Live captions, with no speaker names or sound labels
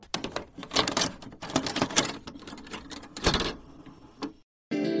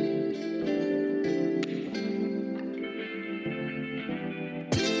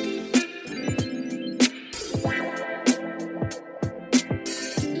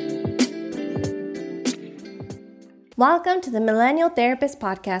Welcome to the Millennial Therapist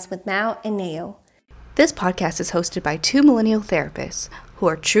Podcast with Mao and Neo. This podcast is hosted by two millennial therapists who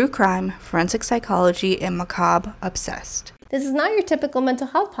are true crime, forensic psychology, and macabre obsessed. This is not your typical mental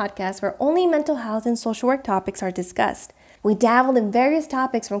health podcast where only mental health and social work topics are discussed. We dabbled in various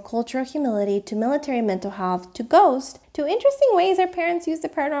topics from cultural humility to military mental health to ghost to interesting ways our parents use the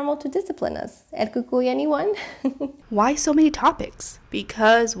paranormal to discipline us. El Cucuy, anyone? Why so many topics?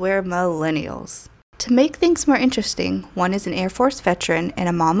 Because we're millennials. To make things more interesting, one is an Air Force veteran and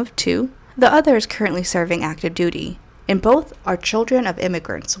a mom of two. The other is currently serving active duty. And both are children of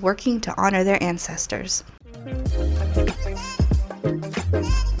immigrants working to honor their ancestors.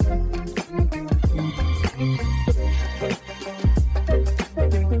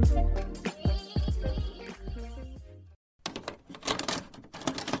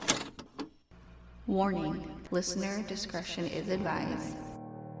 Warning, listener discretion is advised.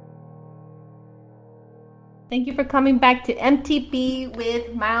 Thank you for coming back to MTP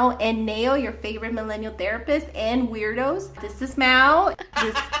with Mao and Neo, your favorite millennial therapists and weirdos. This is Mao.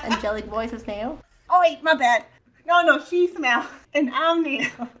 This angelic voice is Neo. Oh wait, my bad. No, she's Mao and I'm Neo.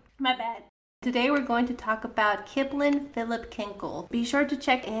 My bad. Today we're going to talk about Kipland Kinkel. Be sure to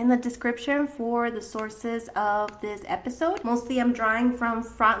check in the description for the sources of this episode. Mostly I'm drawing from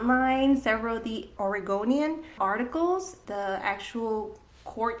Frontline, several of the Oregonian articles, the actual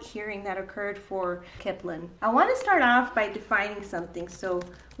court hearing that occurred for Kipland. I want to start off by defining something. So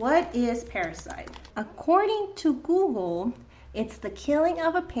what is parricide? According to Google, it's the killing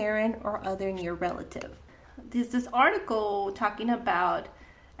of a parent or other near relative. There's this article talking about,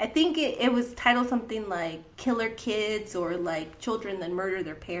 I think it was titled something like killer kids or like children that murder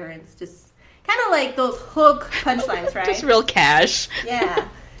their parents. Just kind of like those hook punchlines, right? Just real cash. Yeah.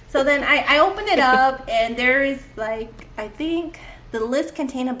 So then I opened it up and there is like, I think the list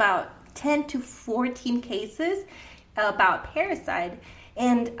contained about 10 to 14 cases about parricide.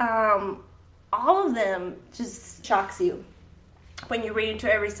 And all of them just shocks you when you read into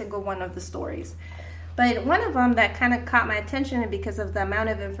every single one of the stories. But one of them that kind of caught my attention because of the amount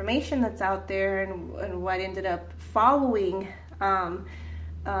of information that's out there and what ended up following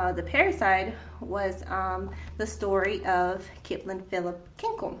the parricide was the story of Kipland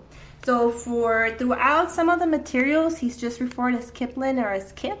Kinkel. So throughout some of the materials, he's just referred as Kipland or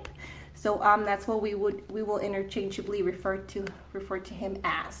as Kip. So that's what we will interchangeably refer to him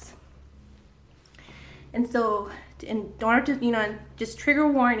as. And so in order to just trigger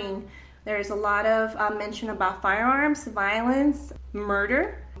warning, there's a lot of mention about firearms, violence,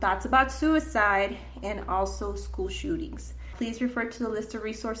 murder, thoughts about suicide, and also school shootings. Please refer to the list of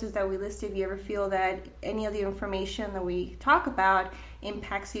resources that we listed if you ever feel that any of the information that we talk about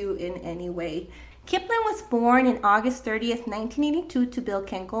impacts you in any way. Kipland was born on August 30th, 1982 to Bill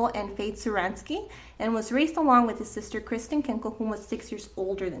Kinkel and Faith Suransky and was raised along with his sister Kristen Kinkel, who was 6 years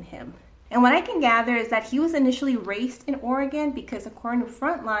older than him. And what I can gather is that he was initially raised in Oregon because according to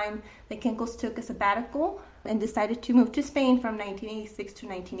Frontline, the Kinkels took a sabbatical and decided to move to Spain from 1986 to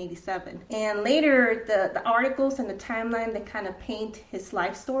 1987. And later, the articles and the timeline that kind of paint his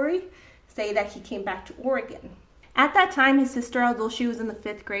life story say that he came back to Oregon. At that time, his sister, although she was in the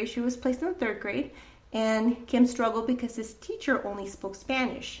 5th grade, she was placed in the 3rd grade, and Kim struggled because his teacher only spoke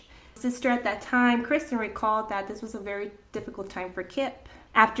Spanish. His sister at that time, Kristen, recalled that this was a very difficult time for Kip.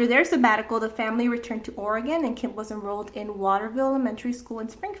 After their sabbatical, the family returned to Oregon and Kip was enrolled in Waterville Elementary School in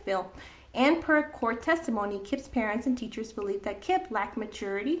Springfield. And per court testimony, Kip's parents and teachers believed that Kip lacked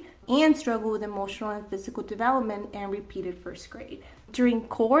maturity and struggled with emotional and physical development and repeated 1st grade. During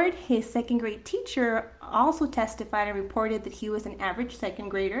court, his 2nd grade teacher also testified and reported that he was an average 2nd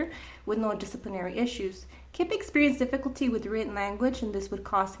grader with no disciplinary issues. Kip experienced difficulty with written language and this would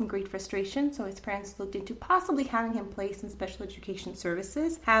cause him great frustration, so his parents looked into possibly having him placed in special education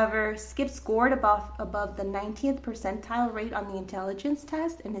services. However, Skip scored above the 90th percentile rate on the intelligence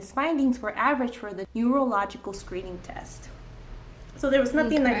test and his findings were average for the neurological screening test. So there was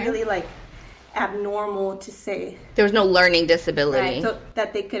nothing that really abnormal to say. There was no learning disability. Right, so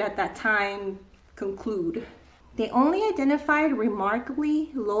that they could at that time conclude. They only identified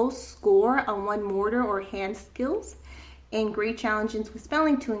remarkably low score on one motor or hand skills and great challenges with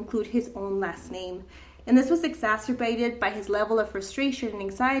spelling to include his own last name. And this was exacerbated by his level of frustration and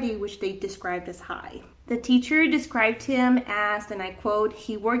anxiety, which they described as high. The teacher described him as, and I quote,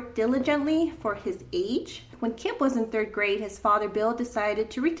 he worked diligently for his age. When Kip was in 3rd grade, his father Bill decided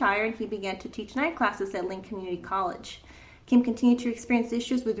to retire and he began to teach night classes at Lynn Community College. Kim continued to experience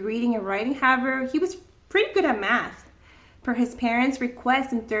issues with reading and writing. However, he was pretty good at math. Per his parents'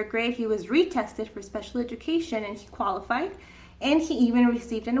 request in 3rd grade, he was retested for special education and he qualified. And he even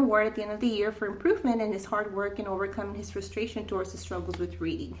received an award at the end of the year for improvement in his hard work and overcoming his frustration towards his struggles with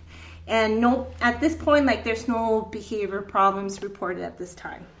reading. And at this point, like, there's no behavior problems reported at this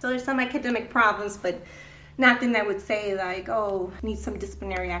time. So there's some academic problems, but nothing that would say, like, oh, needs some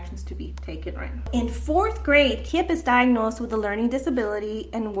disciplinary actions to be taken, right? In 4th grade, Kip is diagnosed with a learning disability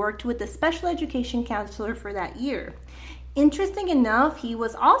and worked with the special education counselor for that year. Interesting enough, he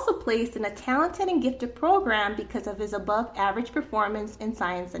was also placed in a talented and gifted program because of his above average performance in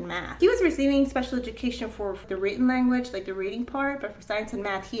science and math. He was receiving special education for the written language, like the reading part, but for science and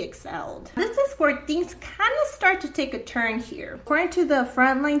math, he excelled. This is where things kind of start to take a turn here. According to the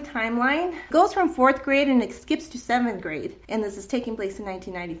Frontline timeline, it goes from 4th grade and it skips to 7th grade, and this is taking place in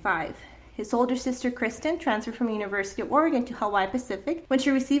 1995. His older sister, Kristen, transferred from University of Oregon to Hawaii Pacific when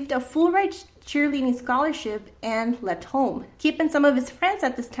she received a full-ride cheerleading scholarship and left home. Kip and some of his friends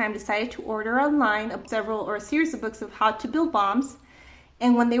at this time decided to order online a series of books of how to build bombs.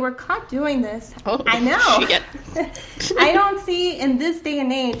 And when they were caught doing this, I know, I don't see in this day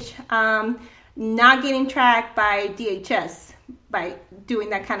and age not getting tracked by DHS by doing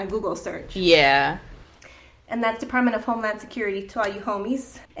that kind of Google search. Yeah. And that's Department of Homeland Security to all you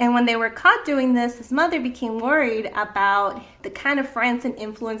homies. And when they were caught doing this, his mother became worried about the kind of friends and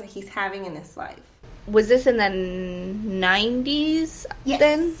influence that he's having in his life. Was this in the 90s Yes.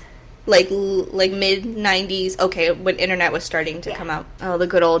 then? Like mid 90s? Okay, when internet was starting to come out. Oh, the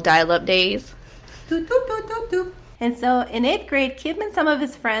good old dial-up days. Doot, doot, doot, doot, doot. And so in 8th grade, Kip and some of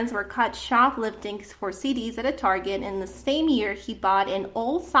his friends were caught shoplifting for CDs at a Target. And the same year, he bought an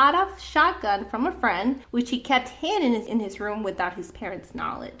old sawed-off shotgun from a friend, which he kept hidden in his room without his parents'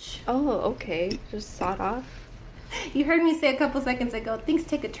 knowledge. Oh, okay. Just sawed off. You heard me say a couple seconds ago, things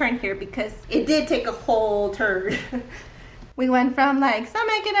take a turn here because it did take a whole turn. We went from like some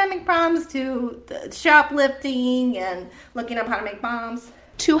academic problems to the shoplifting and looking up how to make bombs.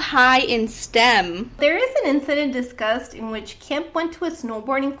 Too high in STEM. There is an incident discussed in which Kip went to a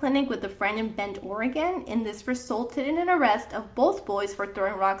snowboarding clinic with a friend in Bend, Oregon, and this resulted in an arrest of both boys for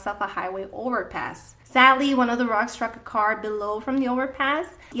throwing rocks off a highway overpass. Sadly, one of the rocks struck a car below from the overpass.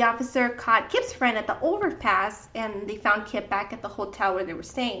 The officer caught Kip's friend at the overpass, and they found Kip back at the hotel where they were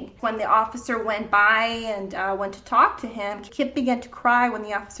staying. When the officer went by and went to talk to him, Kip began to cry when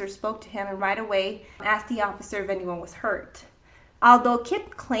the officer spoke to him and right away asked the officer if anyone was hurt. Although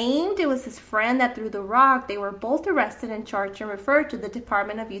Kip claimed it was his friend that threw the rock, they were both arrested and charged and referred to the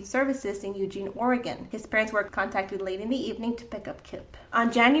Department of Youth Services in Eugene, Oregon. His parents were contacted late in the evening to pick up Kip.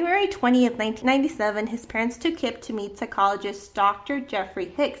 On January 20th, 1997, his parents took Kip to meet psychologist Dr. Jeffrey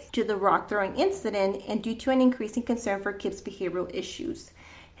Hicks to the rock throwing incident and due to an increasing concern for Kip's behavioral issues.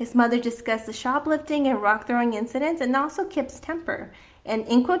 His mother discussed the shoplifting and rock throwing incidents and also Kip's temper. And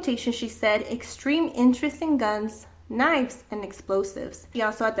in quotation, she said, "extreme interest in guns, knives, and explosives." She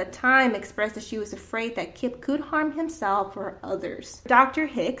also at the time expressed that she was afraid that Kip could harm himself or others. Dr.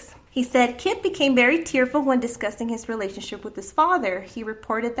 Hicks, he said Kip became very tearful when discussing his relationship with his father. He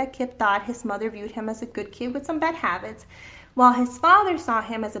reported that Kip thought his mother viewed him as a good kid with some bad habits, while his father saw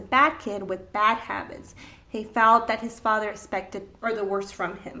him as a bad kid with bad habits. He felt that his father expected the worst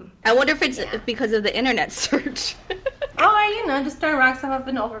from him. I wonder if it's because of the internet search. Oh, just throwing rocks off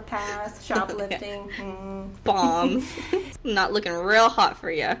an overpass, shoplifting. Bombs. Not looking real hot for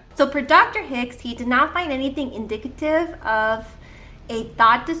you. So for Dr. Hicks, he did not find anything indicative of a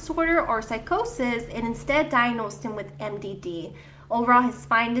thought disorder or psychosis and instead diagnosed him with MDD. Overall, his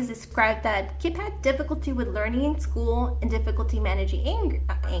findings described that Kip had difficulty with learning in school and difficulty managing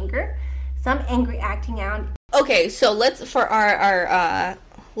anger, some angry acting out. Okay, so let's, for our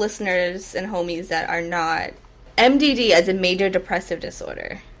listeners and homies that are not, MDD as a major depressive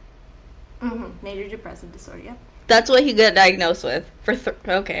disorder. Major depressive disorder, yep. That's what he got diagnosed with.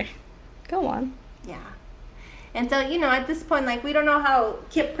 Okay. Go on. Yeah. And so, at this point, we don't know how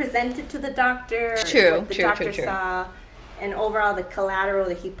Kip presented to the doctor. True, what the doctor saw. And overall, the collateral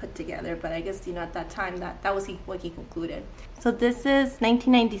that he put together. But I guess, at that time, that was what he concluded. So this is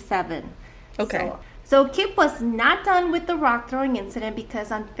 1997. Okay. So Kip was not done with the rock throwing incident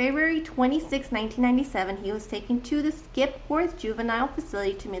because on February 26, 1997, he was taken to the Skipworth Juvenile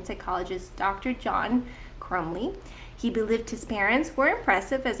Facility to meet psychologist Dr. John Crumley. He believed his parents were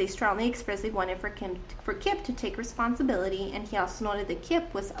impressive as they strongly expressed they wanted for Kip to take responsibility, and he also noted that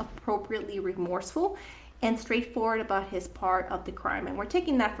Kip was appropriately remorseful and straightforward about his part of the crime. And we're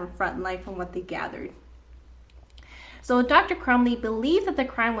taking that from Frontline from what they gathered. So Dr. Crumley believed that the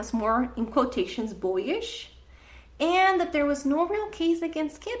crime was more, in quotations, boyish, and that there was no real case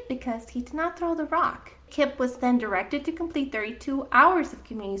against Kip because he did not throw the rock. Kip was then directed to complete 32 hours of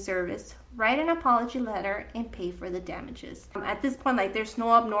community service, write an apology letter, and pay for the damages. At this point, there's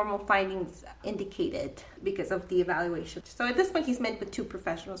no abnormal findings indicated because of the evaluation. So at this point, he's met with 2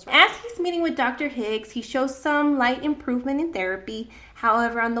 professionals. As he's meeting with Dr. Higgs, he shows some light improvement in therapy.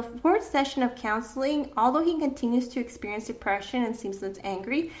 However, on the 4th session of counseling, although he continues to experience depression and seems less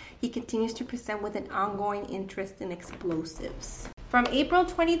angry, he continues to present with an ongoing interest in explosives. From April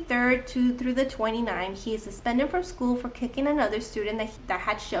 23rd through the 29th, he is suspended from school for kicking another student that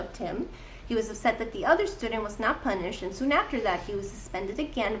had shoved him. He was upset that the other student was not punished, and soon after that, he was suspended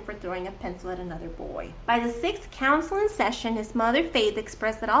again for throwing a pencil at another boy. By the 6th counseling session, his mother, Faith,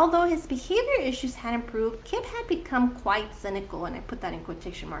 expressed that although his behavior issues had improved, Kip had become quite cynical, and I put that in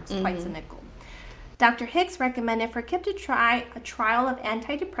quotation marks, quite cynical. Dr. Hicks recommended for Kip to try a trial of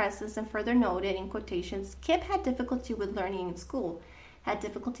antidepressants and further noted, in quotations, Kip had difficulty with learning in school, had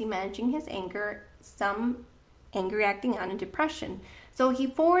difficulty managing his anger, some anger acting out in depression. So he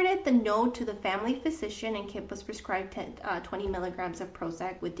forwarded the note to the family physician, and Kip was prescribed 20 milligrams of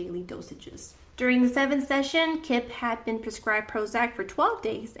Prozac with daily dosages. During the 7th session, Kip had been prescribed Prozac for 12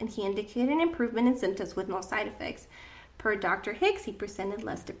 days, and he indicated an improvement in symptoms with no side effects. Per Dr. Hicks, he presented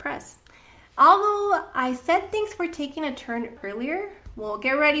less depressed. Although I said things were taking a turn earlier, well,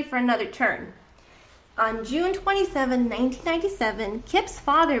 get ready for another turn. On June 27, 1997, Kip's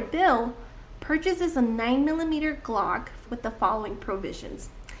father, Bill, purchases a 9mm Glock with the following provisions.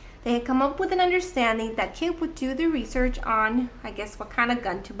 They had come up with an understanding that Kip would do the research on, what kind of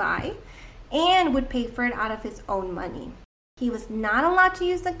gun to buy, and would pay for it out of his own money. He was not allowed to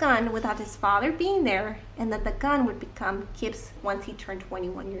use the gun without his father being there, and that the gun would become Kip's once he turned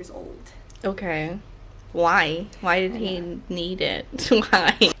 21 years old. Okay. Why? Why did he need it?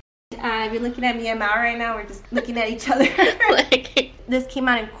 Why? You're looking at me and Mal right now. We're just looking at each other. This came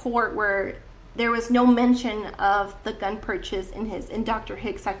out in court where there was no mention of the gun purchase in Dr.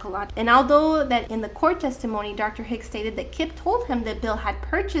 Hicks' psychological. And although that in the court testimony, Dr. Hicks stated that Kip told him that Bill had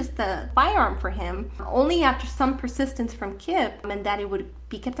purchased the firearm for him only after some persistence from Kip, and that it would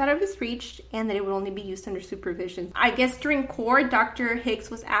be kept out of his reach and that it would only be used under supervision. I guess during court, Dr. Hicks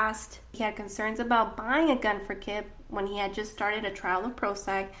was asked if he had concerns about buying a gun for Kip when he had just started a trial of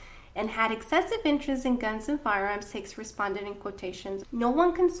Prozac and had excessive interest in guns and firearms. Hicks responded in quotations, "No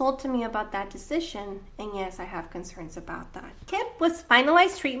one consulted me about that decision, and yes, I have concerns about that." Kip was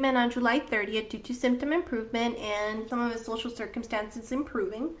finalized treatment on July 30th due to symptom improvement and some of his social circumstances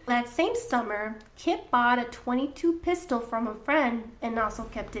improving. That same summer, Kip bought a .22 pistol from a friend and also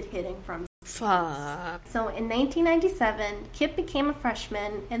kept it hidden from him. Fuck. So in 1997, Kip became a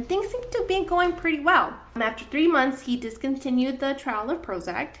freshman, and things seemed to be going pretty well. After 3 months, he discontinued the trial of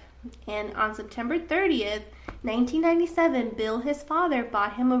Prozac. And on September 30th, 1997, Bill, his father,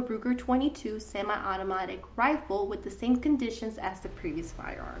 bought him a Ruger 22 semi-automatic rifle with the same conditions as the previous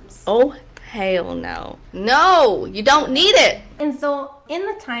firearms. Oh, hell no. No, you don't need it. And so, in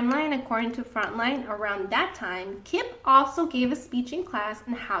the timeline, according to Frontline, around that time, Kip also gave a speech in class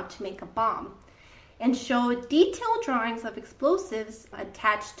on how to make a bomb and showed detailed drawings of explosives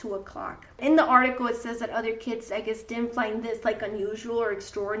attached to a clock. In the article, it says that other kids, didn't find this unusual or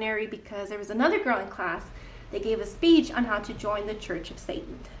extraordinary because there was another girl in class that gave a speech on how to join the Church of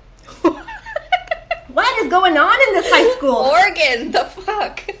Satan. What is going on in this high school? Oregon, the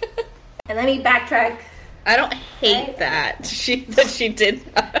fuck? And let me backtrack. I don't hate that she did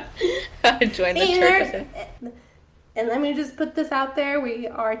join the Church of Satan. And let me just put this out there. We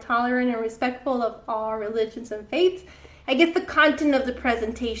are tolerant and respectful of all religions and faiths. I guess the content of the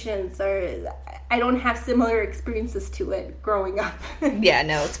presentations I don't have similar experiences to it growing up. Yeah,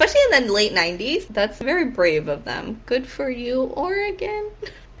 no, especially in the late 90s. That's very brave of them. Good for you, Oregon.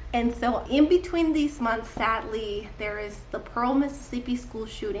 And so in between these months, sadly, there is the Pearl, Mississippi school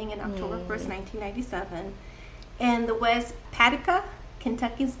shooting in October 1st, 1997, and the West Paducah,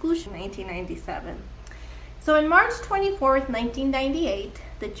 Kentucky school shooting in 1997. So on March 24th, 1998,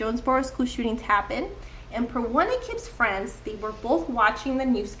 the Jonesboro school shootings happened, and per one of Kip's friends, they were both watching the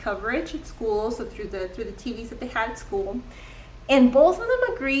news coverage at school, so through the TVs that they had at school, and both of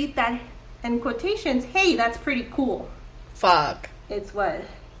them agreed that, in quotations, "Hey, that's pretty cool." Fuck. It's what?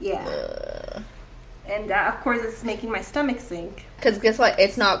 Yeah. And of course, it's making my stomach sink. Because guess what?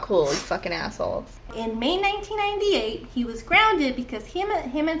 It's not cool, you fucking assholes. In May 1998, he was grounded because him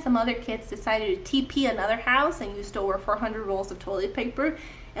and some other kids decided to TP another house and used over 400 rolls of toilet paper.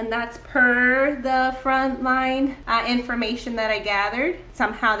 And that's per the Frontline information that I gathered.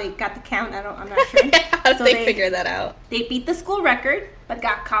 Somehow they got the count. I'm not sure. How did they figure that out? They beat the school record, but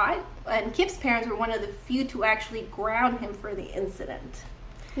got caught. And Kip's parents were one of the few to actually ground him for the incident.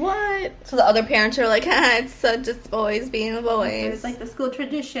 What? So the other parents are like, it's just boys being boys. It's like the school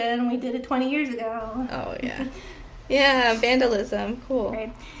tradition. We did it 20 years ago. Oh, yeah. Yeah, vandalism. Cool.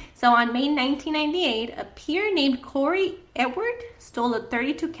 Right. So on May 1998, a peer named Corey Edward stole a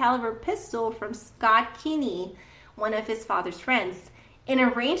 .32 caliber pistol from Scott Kinney, one of his father's friends, and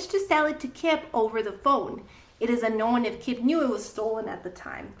arranged to sell it to Kip over the phone. It is unknown if Kip knew it was stolen at the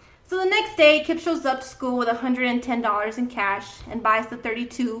time. So the next day, Kip shows up to school with $110 in cash and buys the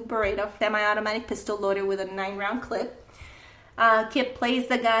 .32 Beretta semi-automatic pistol loaded with a 9-round clip. Kip placed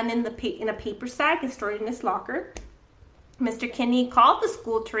the gun in a paper sack and stored it in his locker. Mr. Kinney called the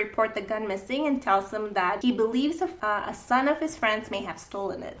school to report the gun missing and tells them that he believes a son of his friends may have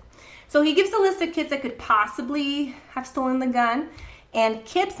stolen it. So he gives a list of kids that could possibly have stolen the gun, and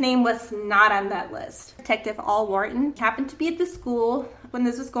Kip's name was not on that list. Detective Al Wharton happened to be at the school when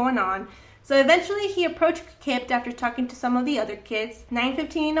this was going on. So eventually he approached Kip after talking to some of the other kids.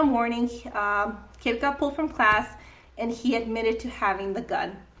 9:15 in the morning, Kip got pulled from class and he admitted to having the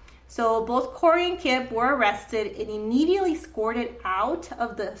gun. So both Corey and Kip were arrested and immediately escorted out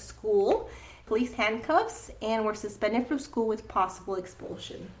of the school, police handcuffs, and were suspended from school with possible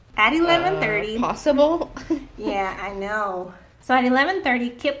expulsion. At 11:30... Possible? Yeah, I know. So at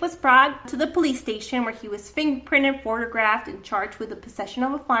 11:30, Kip was brought to the police station where he was fingerprinted, photographed, and charged with the possession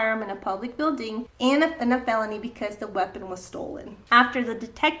of a firearm in a public building and a felony because the weapon was stolen. After the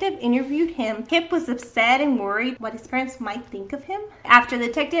detective interviewed him, Kip was upset and worried what his parents might think of him. And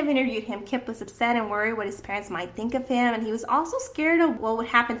he was also scared of what would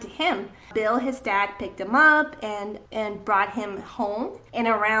happen to him. Bill, his dad, picked him up and brought him home. And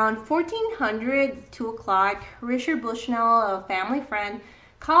around 1400, 2 o'clock, Richard Bushnell, a family friend,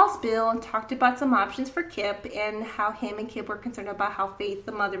 calls Bill and talked about some options for Kip and how him and Kip were concerned about how Faith,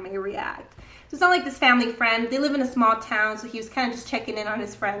 the mother, may react. So it's not like this family friend. They live in a small town, so he was kind of just checking in on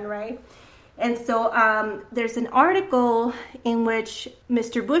his friend, right? And so there's an article in which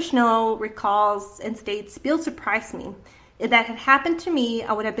Mr. Bushnell recalls and states, Bill surprised me. If that had happened to me,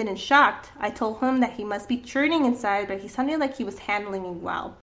 I would have been in shock. I told him that he must be churning inside, but he sounded like he was handling me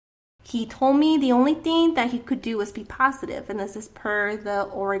well. He told me the only thing that he could do was be positive, and this is per the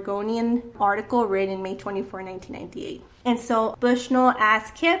Oregonian article written in May 24, 1998. And so Bushnell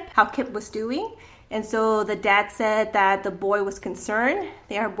asked Kip how Kip was doing, and so the dad said that the boy was concerned.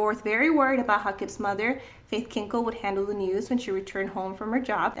 They are both very worried about how Kip's mother, Faith Kinkel, would handle the news when she returned home from her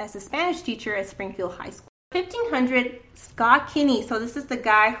job as a Spanish teacher at Springfield High School. 1500, Scott Kinney, so this is the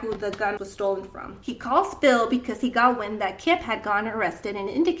guy who the gun was stolen from. He calls Bill because he got wind that Kip had gotten arrested and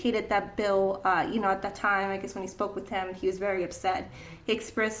indicated that Bill, at that time, I guess when he spoke with him, he was very upset. He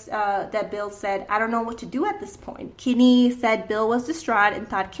expressed that Bill said, I don't know what to do at this point. Kinney said Bill was distraught and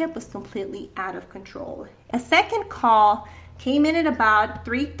thought Kip was completely out of control. A second call came in at about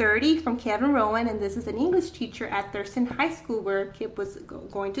 3:30 from Kevin Rowan, and this is an English teacher at Thurston High School where Kip was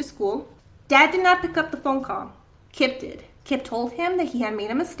going to school. Dad did not pick up the phone call. Kip did. Kip told him that he had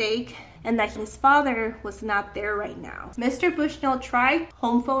made a mistake and that his father was not there right now. Mr. Bushnell tried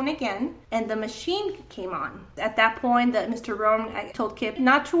home phone again, and the machine came on. At that point, Mr. Rowan told Kip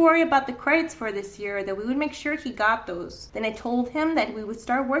not to worry about the credits for this year, that we would make sure he got those. Then I told him that we would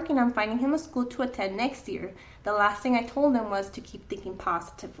start working on finding him a school to attend next year. The last thing I told him was to keep thinking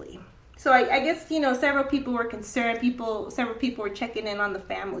positively. So I guess, several people were concerned. Several people were checking in on the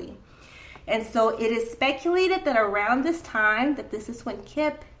family. And so it is speculated that around this time, that this is when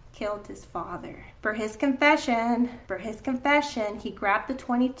Kip killed his father. For his confession, he grabbed the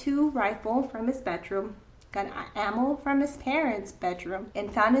 .22 rifle from his bedroom, got ammo from his parents' bedroom,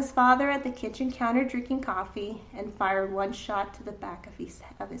 and found his father at the kitchen counter drinking coffee and fired one shot to the back of his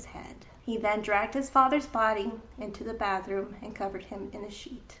head. He then dragged his father's body into the bathroom and covered him in a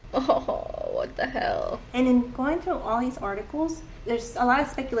sheet. Oh, what the hell? And in going through all these articles, there's a lot of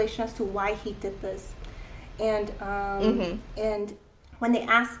speculation as to why he did this. And and when they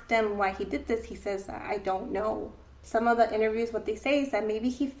asked him why he did this, he says, I don't know. Some of the interviews, what they say is that maybe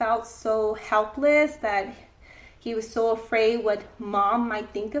he felt so helpless, that he was so afraid what mom might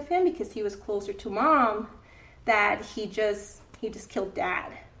think of him because he was closer to mom, that he just killed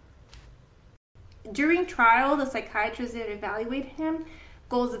dad. During trial, the psychiatrist that evaluated him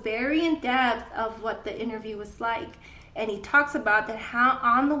goes very in depth of what the interview was like. And he talks about that how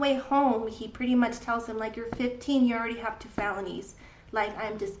on the way home, he pretty much tells him, like, you're 15, you already have 2 felonies. Like,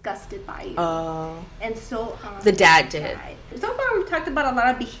 I'm disgusted by you. And so... the dad did. So far, we've talked about a lot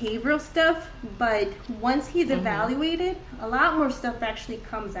of behavioral stuff, but once he's evaluated, a lot more stuff actually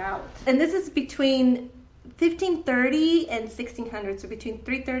comes out. And this is between 1530 and 1600, so between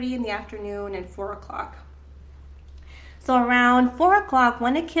 3:30 in the afternoon and 4 o'clock. So around 4 o'clock,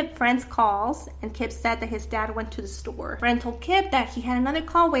 one of Kip's friends calls, and Kip said that his dad went to the store. Friend told Kip that he had another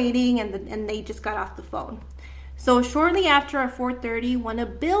call waiting, and they just got off the phone. So shortly after at 4:30, one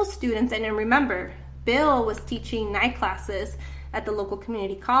of Bill's students, and then remember, Bill was teaching night classes at the local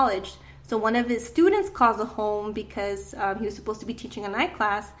community college. So one of his students calls home because he was supposed to be teaching a night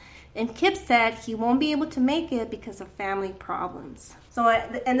class, and Kip said he won't be able to make it because of family problems. So,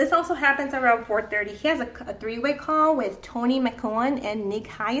 and this also happens around 4:30. He has a three-way call with Tony McCowan and Nick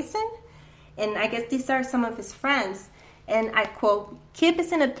Hyacin, and I guess these are some of his friends. And I quote, Kip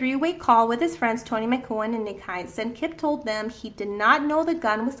is in a three-way call with his friends Tony McCowan and Nick Hyacin. Kip told them he did not know the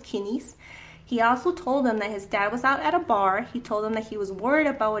gun was Kinney's. He also told them that his dad was out at a bar. He told them that he was worried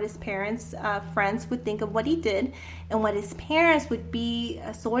about what his parents' friends would think of what he did, and what his parents would be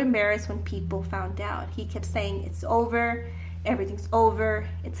so embarrassed when people found out. He kept saying, it's over, everything's over,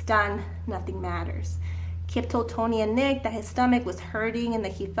 it's done, nothing matters. Kip told Tony and Nick that his stomach was hurting and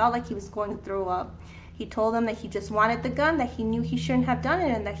that he felt like he was going to throw up. He told them that he just wanted the gun, that he knew he shouldn't have done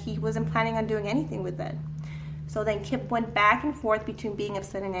it, and that he wasn't planning on doing anything with it. So then Kip went back and forth between being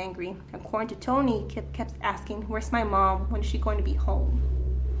upset and angry. According to Tony, Kip kept asking, where's my mom? When is she going to be home?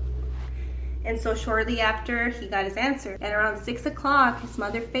 And so shortly after, he got his answer. And around 6 o'clock, his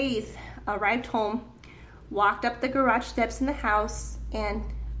mother, Faith, arrived home, walked up the garage steps in the house, and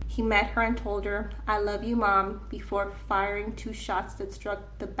he met her and told her, I love you, Mom, before firing 2 shots that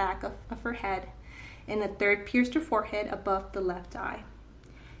struck the back of her head, and a third pierced her forehead above the left eye.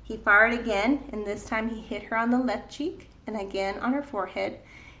 He fired again, and this time he hit her on the left cheek and again on her forehead,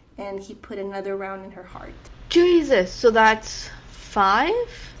 and he put another round in her heart. Jesus, so that's 5?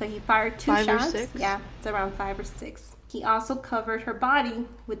 So he fired 2 5 shots. or 6? Yeah, it's around 5 or 6. He also covered her body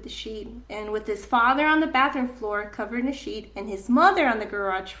with the sheet, and with his father on the bathroom floor covered in a sheet, and his mother on the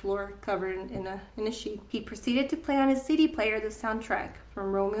garage floor covered in a sheet, he proceeded to play on his CD player the soundtrack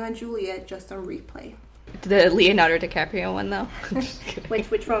from Romeo and Juliet just on replay. The Leonardo DiCaprio one, though.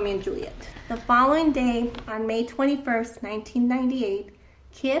 which Romeo and Juliet. The following day, on May 21st, 1998,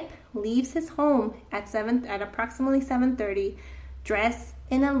 Kip leaves his home at approximately 7:30, dressed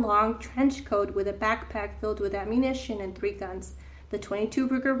in a long trench coat with a backpack filled with ammunition and 3 guns: the 22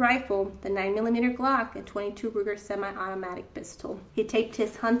 Ruger rifle, the 9mm Glock, and 22 Ruger semi-automatic pistol. He taped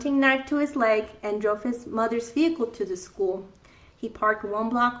his hunting knife to his leg and drove his mother's vehicle to the school. He parked 1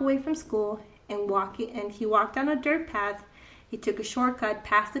 block away from school and he walked down a dirt path. He took a shortcut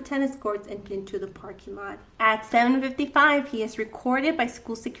past the tennis courts and into the parking lot. At 7:55, he is recorded by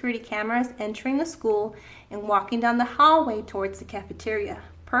school security cameras entering the school and walking down the hallway towards the cafeteria.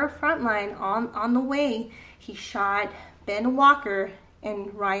 Per Frontline, on the way, he shot Ben Walker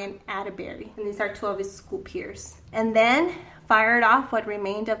and Ryan Atterbury, and these are 2 of his school peers. And then fired off what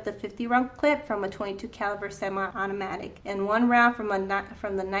remained of the 50-round clip from a 22 caliber semi-automatic and 1 round from the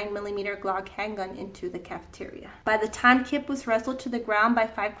 9mm Glock handgun into the cafeteria. By the time Kip was wrestled to the ground by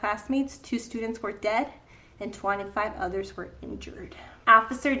 5 classmates, 2 students were dead and 25 others were injured.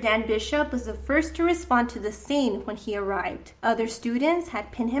 Officer Dan Bishop was the first to respond to the scene when he arrived. Other students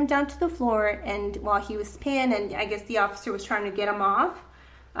had pinned him down to the floor, and while he was pinned, and I guess the officer was trying to get him off,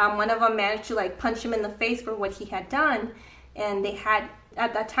 one of them managed to punch him in the face for what he had done. And they had,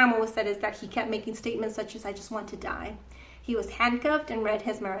 at that time, what was said is that he kept making statements such as, I just want to die. He was handcuffed and read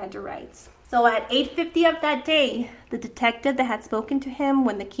his Miranda rights. So at 8:50 of that day, the detective that had spoken to him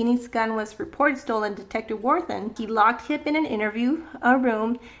when the Kinney's gun was reported stolen, Detective Worthen, he locked Kip in an interview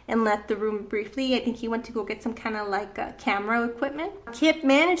room and left the room briefly. I think he went to go get some kind of camera equipment. Kip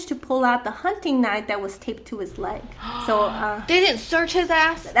managed to pull out the hunting knife that was taped to his leg. So they didn't search his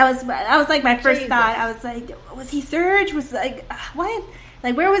ass? That was my first thought. I was like, was he searched? Was what?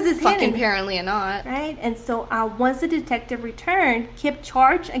 Where was this hidden? Fucking apparently not. Right? And so once the detective returned, Kip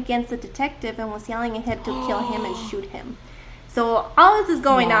charged against the detective and was yelling at him to kill him and shoot him. So all this is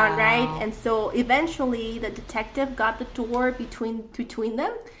going on, right? And so eventually the detective got the door between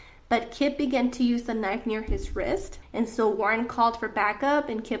them, but Kip began to use the knife near his wrist. And so Warren called for backup,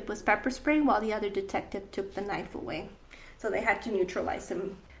 and Kip was pepper sprayed while the other detective took the knife away. So they had to neutralize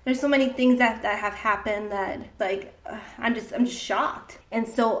him. There's so many things that have happened that I'm just shocked. And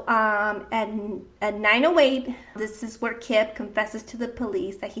so at 9:08, this is where Kip confesses to the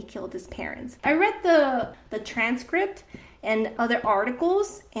police that he killed his parents. I read the transcript and other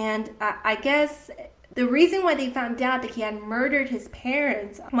articles, and I guess the reason why they found out that he had murdered his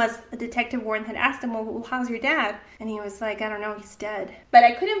parents was Detective Warren had asked him, well, how's your dad? And he was like, I don't know, he's dead. But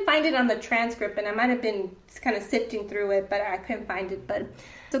I couldn't find it on the transcript, and I might have been kind of sifting through it, but I couldn't find it. But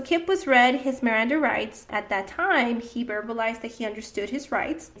So Kip was read his Miranda rights. At that time, he verbalized that he understood his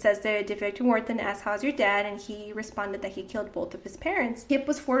rights. It says the Detective Wharton asked, "How's your dad?" And he responded that he killed both of his parents. Kip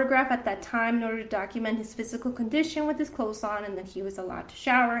was photographed at that time in order to document his physical condition with his clothes on, and that he was allowed to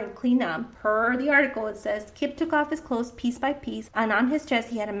shower and clean up. Per the article, it says Kip took off his clothes piece by piece, and on his chest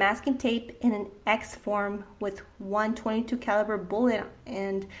he had a masking tape in an X form with one .22 caliber bullet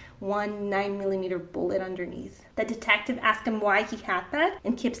and one 9mm bullet underneath. The detective asked him why he had that,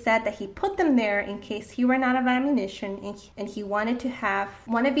 and Kip said that he put them there in case he ran out of ammunition, and he wanted to have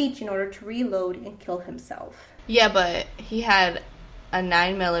one of each in order to reload and kill himself. Yeah, but he had a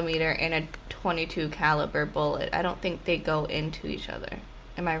 9mm and a .22 caliber bullet. I don't think they go into each other.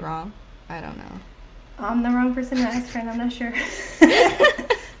 Am I wrong? I don't know. I'm the wrong person to ask, friend. I'm not sure.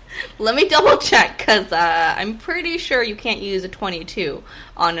 Let me double check, because I'm pretty sure you can't use a .22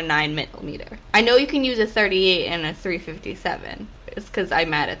 on a 9mm. I know you can use a .38 and a .357. It's because I'm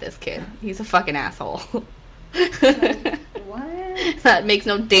mad at this kid. He's a fucking asshole. What? That makes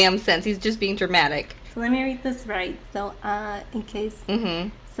no damn sense. He's just being dramatic. So let me read this right. So, in case... Mm-hmm.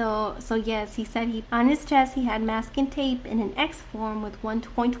 So yes, he said on his chest he had masking tape in an X form with one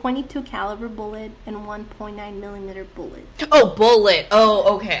 .22 caliber bullet and one .9mm bullet. Oh, bullet.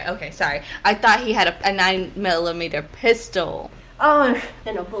 Oh, okay, sorry. I thought he had a 9mm pistol. Oh,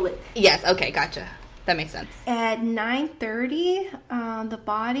 no, bullet. Yes, okay, gotcha. That makes sense. At 9:30, the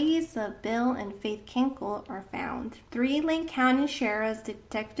bodies of Bill and Faith Kinkel are found. 3 Lane County Sheriffs,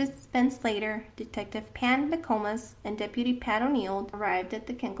 Detective Spence Slater, Detective Pan McComas, and Deputy Pat O'Neill arrived at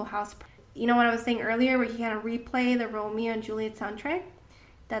the Kinkel house. You know what I was saying earlier where he had to replay the Romeo and Juliet soundtrack?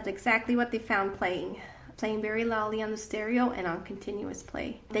 That's exactly what they found playing very loudly on the stereo and on continuous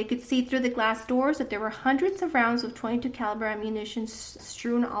play. They could see through the glass doors that there were hundreds of rounds of .22 caliber ammunition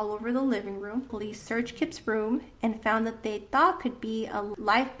strewn all over the living room. Police searched Kip's room and found that they thought could be a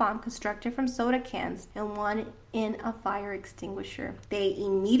live bomb constructed from soda cans and one in a fire extinguisher. They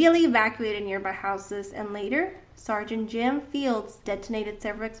immediately evacuated nearby houses, and later, Sergeant Jim Fields detonated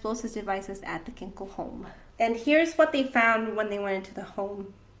several explosive devices at the Kinkel home. And here's what they found when they went into the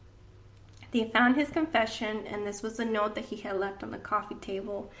home. They found his confession, and this was a note that he had left on the coffee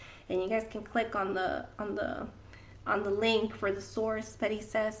table. And you guys can click on the link for the source. But he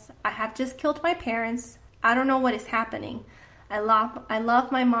says, "I have just killed my parents. I don't know what is happening. I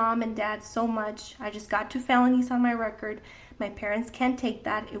love my mom and dad so much. I just got 2 felonies on my record. My parents can't take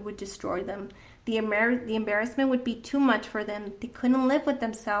that. It would destroy them. The embarrassment would be too much for them. They couldn't live with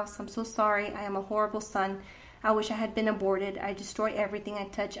themselves. I'm so sorry. I am a horrible son. I wish I had been aborted. I destroy everything I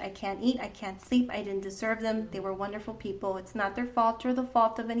touch. I can't eat. I can't sleep. I didn't deserve them. They were wonderful people. It's not their fault or the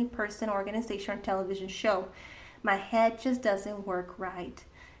fault of any person, organization, or television show. My head just doesn't work right.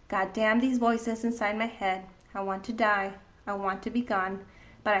 God damn these voices inside my head. I want to die. I want to be gone.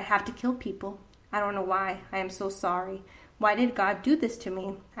 But I have to kill people. I don't know why. I am so sorry. Why did God do this to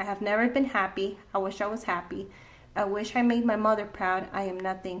me? I have never been happy. I wish I was happy. I wish I made my mother proud. I am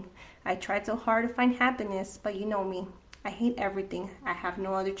nothing. I tried so hard to find happiness, but you know me. I hate everything. I have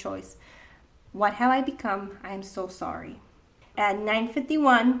no other choice. What have I become? I am so sorry." At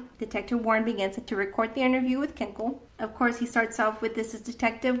 9:51, Detective Warren begins to record the interview with Kinkel. Of course, he starts off with, "This is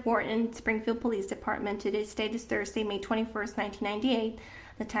Detective Wharton, Springfield Police Department. Today's date is Thursday, May 21st, 1998.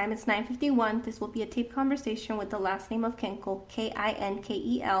 The time is 9:51. This will be a taped conversation with the last name of Kinkel,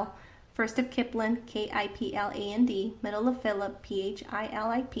 Kinkel. First of Kipland, Kipland, middle of Philip,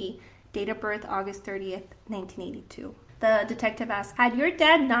 Philip, date of birth August 30th, 1982. The detective asks, "Had your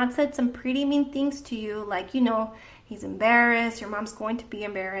dad not said some pretty mean things to you, like, he's embarrassed, your mom's going to be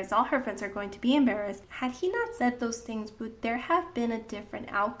embarrassed, all her friends are going to be embarrassed. Had he not said those things, would there have been a different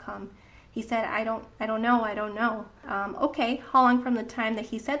outcome?" He said, I don't know. Okay, how long from the time that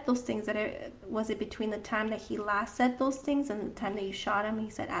he said those things, was it between the time that he last said those things and the time that you shot him? He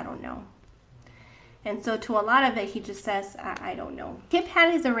said, "I don't know." And so to a lot of it, he just says, I don't know. Kip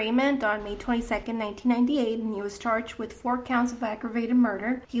had his arraignment on May 22nd, 1998, and he was charged with 4 counts of aggravated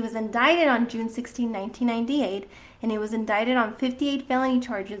murder. He was indicted on June 16, 1998, and he was indicted on 58 felony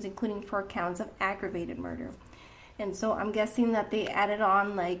charges, including 4 counts of aggravated murder. And so I'm guessing that they added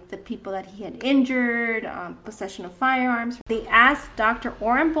on like the people that he had injured, possession of firearms. They asked Dr.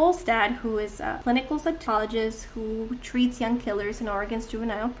 Orrin Bolstad, who is a clinical psychologist who treats young killers in Oregon's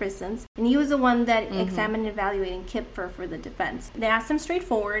juvenile prisons. And he was the one that examined and evaluated Kip for the defense. They asked him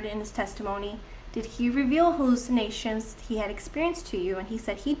straightforward in his testimony, did he reveal hallucinations he had experienced to you? And he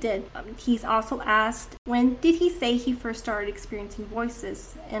said he did. He's also asked, when did he say he first started experiencing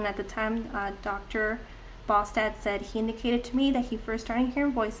voices? And at the time, Dr. Bolstad said he indicated to me that he first started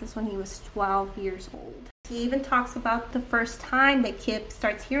hearing voices when he was 12 years old. He even talks about the first time that Kip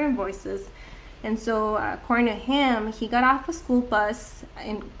starts hearing voices. And so, according to him, he got off a school bus,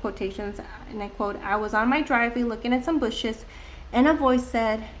 in quotations, and I quote, "I was on my driveway looking at some bushes, and a voice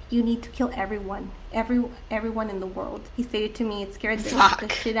said, 'You need to kill everyone, everyone in the world.'" He stated to me, "It scared the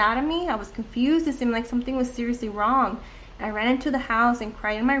shit out of me. I was confused. It seemed like something was seriously wrong. I ran into the house and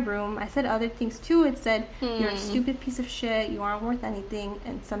cried in my room. I said other things too. It said, 'You're a stupid piece of shit. You aren't worth anything,'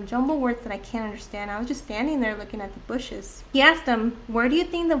 and some jumble words that I can't understand. I was just standing there looking at the bushes." He asked him, "Where do you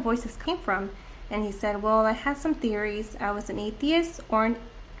think the voices came from?" And he said, "Well, I had some theories. I was an atheist or an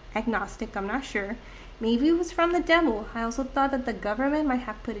agnostic, I'm not sure. Maybe it was from the devil. I also thought that the government might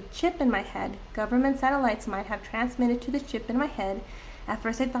have put a chip in my head. Government satellites might have transmitted to the chip in my head. At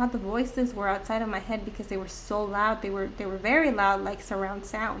first I thought the voices were outside of my head because they were so loud. They were very loud, like surround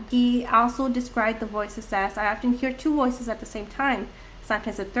sound." He also described the voices as, "I often hear two voices at the same time,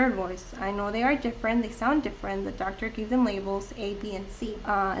 sometimes a third voice. I know they are different. They sound different. The doctor gave them labels A, B, and C."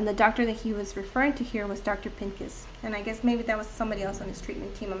 And the doctor that he was referring to here was Dr. Pincus. And I guess maybe that was somebody else on his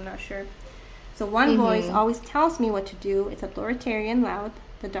treatment team. I'm not sure. So one voice always tells me what to do. It's authoritarian, loud.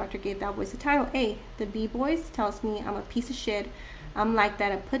 The doctor gave that voice a title A. The B voice tells me I'm a piece of shit. I'm like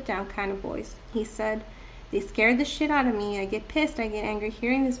that, a put-down kind of voice. He said, "They scared the shit out of me. I get pissed. I get angry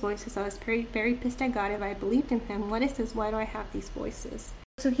hearing these voices. I was very, very pissed at God if I believed in him. What is this? Why do I have these voices?"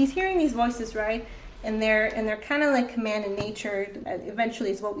 So he's hearing these voices, right? And they're kind of like command in nature.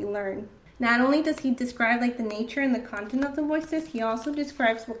 Eventually is what we learn. Not only does he describe like the nature and the content of the voices, he also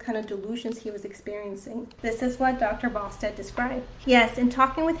describes what kind of delusions he was experiencing. This is what Dr. Ballstead described. Yes, in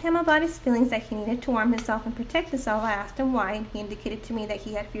talking with him about his feelings that he needed to arm himself and protect himself, I asked him why, and he indicated to me that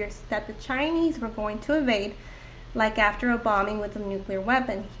he had fears that the Chinese were going to invade, like after a bombing with a nuclear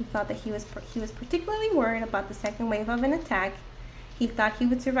weapon. He felt that he was particularly worried about the second wave of an attack. He thought he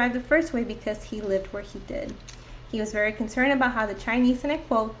would survive the first wave because he lived where he did. He was very concerned about how the Chinese, and I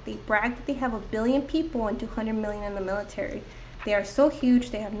quote, "They brag that they have 1 billion people and 200 million in the military. They are so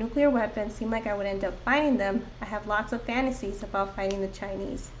huge, they have nuclear weapons. Seem like I would end up fighting them. I have lots of fantasies about fighting the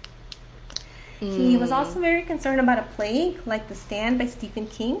Chinese." He was also very concerned about a plague, like The Stand by Stephen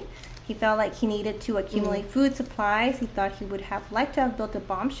King. He felt like he needed to accumulate food supplies. He thought he would have liked to have built a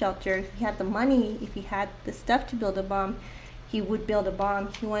bomb shelter. If he had the money, if he had the stuff to build a bomb, he would build a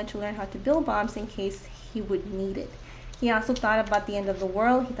bomb. He wanted to learn how to build bombs in case he would need it. He also thought about the end of the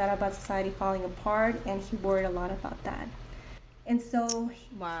world. He thought about society falling apart, and he worried a lot about that. And so...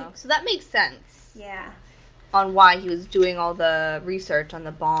 Wow. So that makes sense. Yeah. On why he was doing all the research on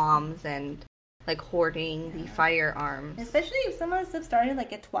the bombs and, like, hoarding the firearms. Especially if some of the stuff started,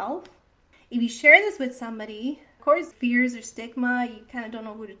 like, at 12. If you share this with somebody, of course, fears or stigma, you kind of don't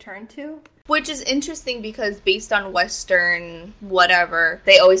know who to turn to. Which is interesting because based on Western whatever,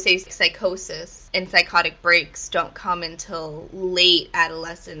 they always say psychosis and psychotic breaks don't come until late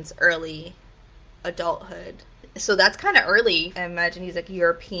adolescence, early adulthood. So that's kind of early. I imagine he's like a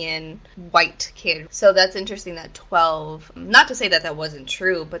European white kid. So that's interesting that 12, not to say that that wasn't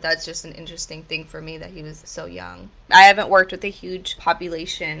true, but that's just an interesting thing for me that he was so young. I haven't worked with a huge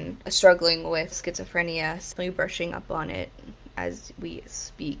population struggling with schizophrenia, so I'm brushing up on it as we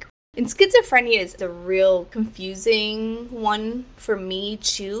speak. And schizophrenia is a real confusing one for me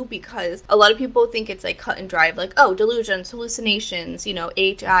too, because a lot of people think it's like cut and dry, like, oh, delusions, hallucinations, you know,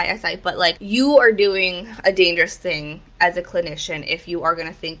 HISI, but like you are doing a dangerous thing as a clinician if you are going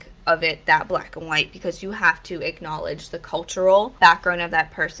to think of it that black and white, because you have to acknowledge the cultural background of that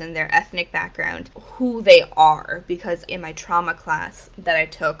person, their ethnic background, who they are. Because in my trauma class that I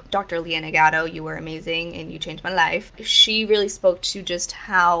took, Dr. Leanna Gatto, you were amazing and you changed my life. She really spoke to just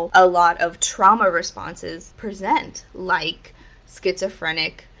how a lot of trauma responses present, like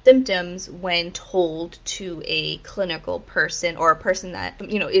schizophrenic symptoms when told to a clinical person or a person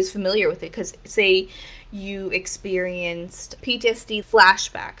that, you know, is familiar with it. Because say you experienced PTSD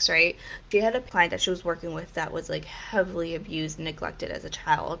flashbacks, right? She had a client that she was working with that was like heavily abused and neglected as a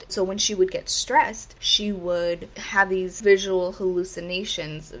child. So when she would get stressed, she would have these visual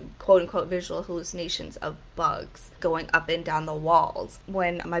hallucinations, quote unquote visual hallucinations of bugs going up and down the walls.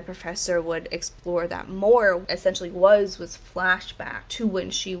 When my professor would explore that more, essentially was flashback to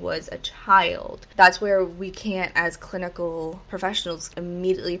when she was a child. That's where we can't, as clinical professionals,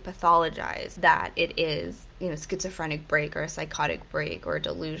 immediately pathologize that it is, you know, schizophrenic break or a psychotic break or a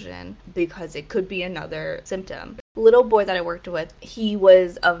delusion, because it could be another symptom. Little boy that I worked with, he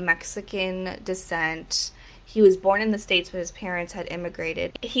was of Mexican descent. He was born in the States, but his parents had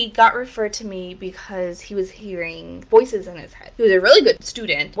immigrated. He got referred to me because he was hearing voices in his head. He was a really good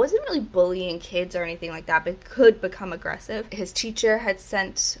student. Wasn't really bullying kids or anything like that, but could become aggressive. His teacher had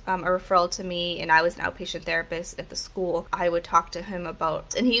sent a referral to me, and I was an outpatient therapist at the school. I would talk to him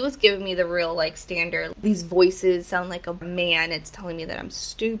about, and he was giving me the real, like, standard. These voices sound like a man. It's telling me that I'm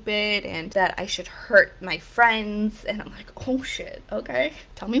stupid and that I should hurt my friends. And I'm like, oh shit, okay.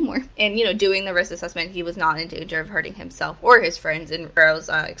 Tell me more. And, you know, doing the risk assessment, he was not in danger of hurting himself or his friends. And I was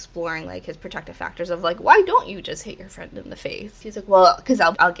exploring, like, his protective factors of, like, why don't you just hit your friend in the face? He's like, well, because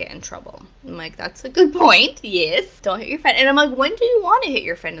I'll get in trouble. I'm like, that's a good point. Yes, don't hit your friend. And I'm like, when do you want to hit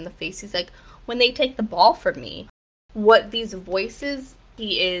your friend in the face? He's like, when they take the ball from me. What these voices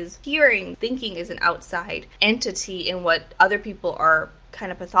he is hearing, thinking is an outside entity, and what other people are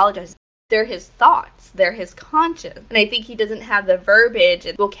kind of pathologizing. They're his thoughts. They're his conscience. And I think he doesn't have the verbiage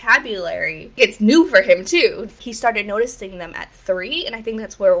and vocabulary. It's new for him, too. He started noticing them at 3, and I think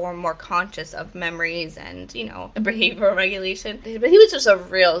that's where we're more conscious of memories and, you know, behavioral regulation. But he was just a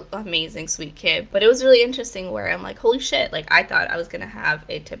real amazing, sweet kid. But it was really interesting where I'm like, holy shit, like, I thought I was going to have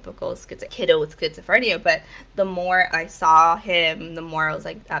a typical kiddo with schizophrenia, but the more I saw him, the more I was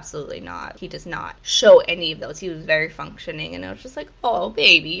like, absolutely not. He does not show any of those. He was very functioning, and I was just like, oh,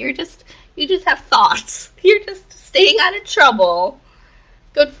 baby, you just have thoughts. You're just staying out of trouble.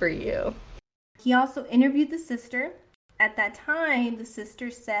 Good for you. He also interviewed the sister. At that time, the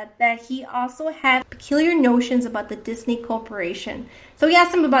sister said that he also had peculiar notions about the Disney Corporation. So he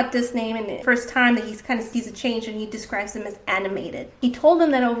asked him about Disney, and the first time that he kind of sees a change, and he describes them as animated. He told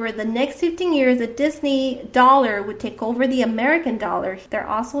him that over the next 15 years, the Disney dollar would take over the American dollar. They're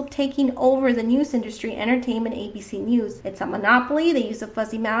also taking over the news industry, entertainment, ABC News. It's a monopoly. They use a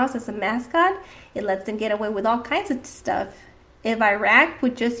fuzzy mouse as a mascot. It lets them get away with all kinds of stuff. If Iraq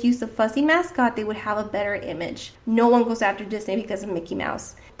would just use the fuzzy mascot, they would have a better image. No one goes after Disney because of Mickey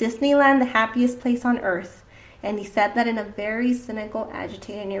Mouse. Disneyland, the happiest place on earth. And he said that in a very cynical,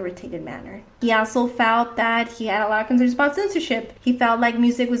 agitated, and irritated manner. He also felt that he had a lot of concerns about censorship. He felt like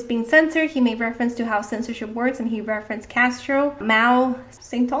music was being censored. He made reference to how censorship works, and he referenced Castro, Mao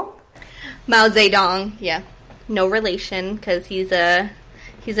Zedong, yeah. No relation, because he's a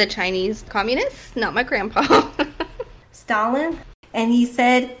Chinese communist, not my grandpa. Stalin, and he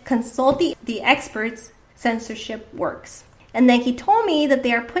said, consult the experts, censorship works. And then he told me that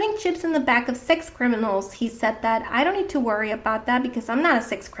they are putting chips in the back of sex criminals. He said that I don't need to worry about that because I'm not a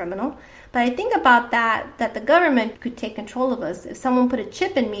sex criminal. But I think about that the government could take control of us. If someone put a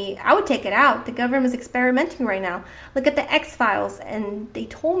chip in me, I would take it out. The government is experimenting right now. Look at the X-Files. And they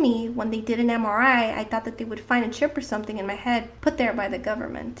told me when they did an MRI, I thought that they would find a chip or something in my head put there by the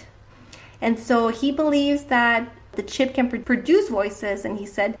government. And so he believes that the chip can produce voices, and he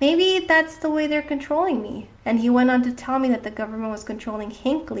said, maybe that's the way they're controlling me. And he went on to tell me that the government was controlling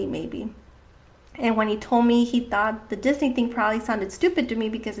Hinckley, maybe. And when he told me he thought the Disney thing probably sounded stupid to me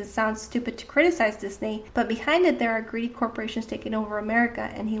because it sounds stupid to criticize Disney, but behind it there are greedy corporations taking over America,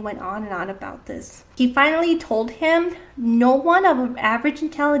 and he went on and on about this. He finally told him, no one of average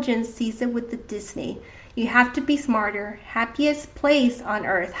intelligence sees it with the Disney. You have to be smarter. Happiest place on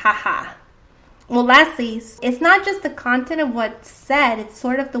earth, haha. Well, lastly, it's not just the content of what's said, it's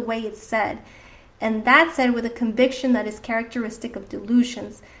sort of the way it's said. And that's said with a conviction that is characteristic of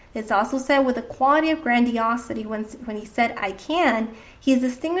delusions. It's also said with a quality of grandiosity. When he said, I can, he has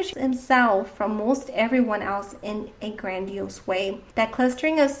distinguished himself from most everyone else in a grandiose way. That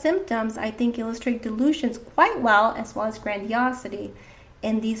clustering of symptoms, I think, illustrate delusions quite well as grandiosity.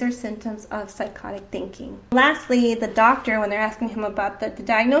 And these are symptoms of psychotic thinking. Lastly, the doctor, when they're asking him about the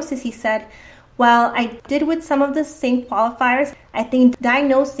diagnosis, he said, well, I did with some of the same qualifiers. I think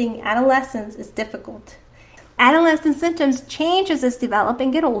diagnosing adolescence is difficult. Adolescent symptoms change as they develop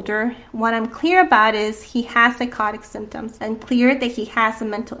and get older. What I'm clear about is he has psychotic symptoms. I'm clear that he has a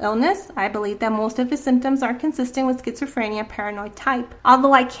mental illness. I believe that most of his symptoms are consistent with schizophrenia paranoid type.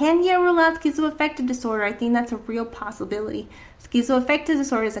 Although I can't yet rule out schizoaffective disorder, I think that's a real possibility. Schizoaffective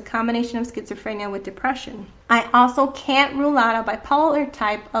disorder is a combination of schizophrenia with depression. I also can't rule out a bipolar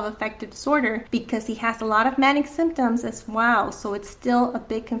type of affective disorder because he has a lot of manic symptoms as well, so it's still a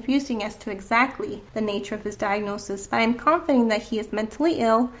bit confusing as to exactly the nature of his diagnosis. But I'm confident that he is mentally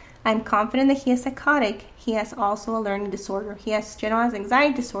ill. I'm confident that he is psychotic. He has also a learning disorder. He has generalized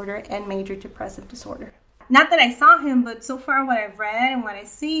anxiety disorder and major depressive disorder. Not that I saw him, but so far what I've read and what I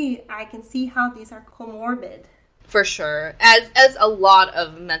see, I can see how these are comorbid. For sure, as a lot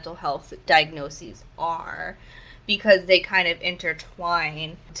of mental health diagnoses are, because they kind of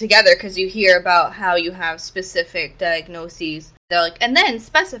intertwine together, because you hear about how you have specific diagnoses They're like, and then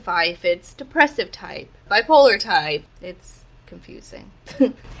specify if it's depressive type, bipolar type. It's confusing.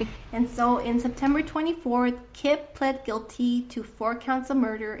 And so in September 24th, Kip pled guilty to 4 counts of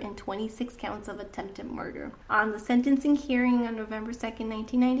murder and 26 counts of attempted murder. On the sentencing hearing on November 2nd,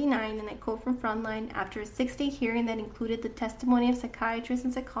 1999, and I quote from Frontline, after a 6-day hearing that included the testimony of psychiatrists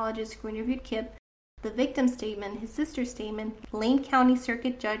and psychologists who interviewed Kip, the victim's statement, his sister's statement, Lane County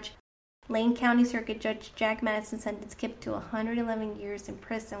Circuit Judge Jack Madison sentenced Kip to 111 years in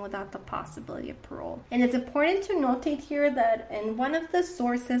prison without the possibility of parole. And it's important to notate here that in one of the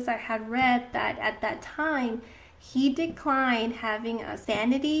sources I had read that at that time, he declined having a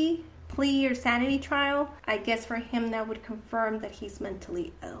sanity plea or sanity trial. I guess for him that would confirm that he's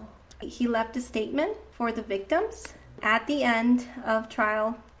mentally ill. He left a statement for the victims. At the end of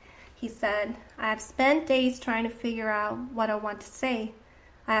trial, he said, "I have spent days trying to figure out what I want to say.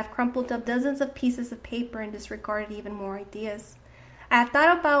 I have crumpled up dozens of pieces of paper and disregarded even more ideas. I have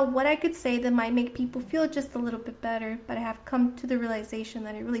thought about what I could say that might make people feel just a little bit better, but I have come to the realization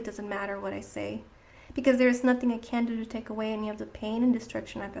that it really doesn't matter what I say, because there is nothing I can do to take away any of the pain and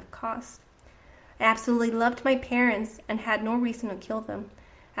destruction I have caused. I absolutely loved my parents and had no reason to kill them.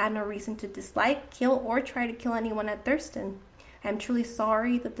 I had no reason to dislike, kill, or try to kill anyone at Thurston. I am truly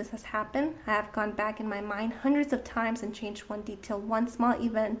sorry that this has happened. I have gone back in my mind hundreds of times and changed one detail, one small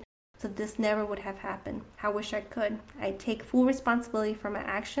event, so this never would have happened. I wish I could. I take full responsibility for my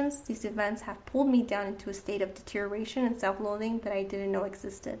actions. These events have pulled me down into a state of deterioration and self-loathing that I didn't know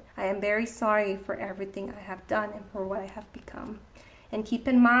existed. I am very sorry for everything I have done and for what I have become." And keep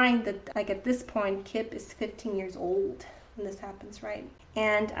in mind that, at this point, Kip is 15 years old when this happens, right?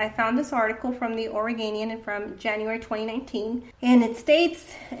 And I found this article from the Oregonian and from January 2019. And it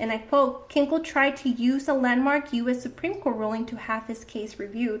states, and I quote, "Kinkel tried to use a landmark U.S. Supreme Court ruling to have his case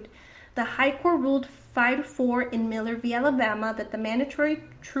reviewed. The High Court ruled 5-4 in Miller v. Alabama that the mandatory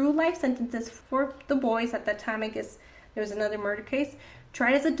true life sentences for the boys, at that time I guess there was another murder case,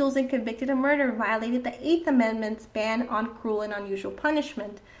 tried as adults and convicted of murder, violated the 8th Amendment's ban on cruel and unusual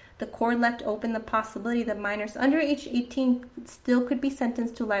punishment. The court left open the possibility that minors under age 18 still could be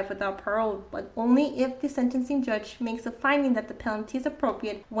sentenced to life without parole, but only if the sentencing judge makes a finding that the penalty is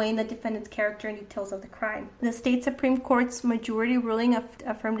appropriate, weighing the defendant's character and details of the crime." The state Supreme Court's majority ruling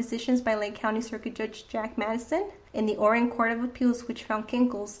affirmed decisions by Lake County Circuit Judge Jack Madison in the Oregon Court of Appeals, which found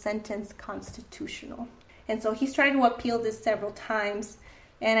Kinkel's sentence constitutional. And so he's tried to appeal this several times.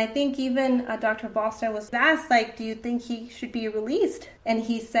 And I think even Dr. Ballstar was asked, do you think he should be released? And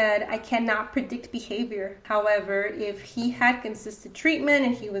he said, "I cannot predict behavior. However, if he had consistent treatment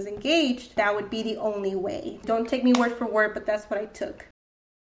and he was engaged, that would be the only way. Don't take me word for word, but that's what I took."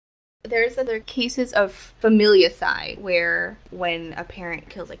 There's other cases of familicide where when a parent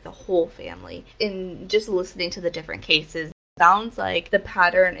kills the whole family. In just listening to the different cases, it sounds like the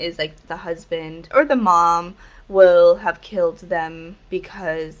pattern is the husband or the mom will have killed them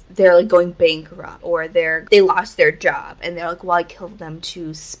because they're going bankrupt or they lost their job, and they're well, I killed them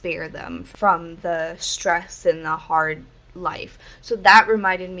to spare them from the stress and the hard life. So that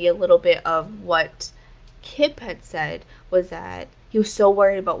reminded me a little bit of what Kip had said, was that he was so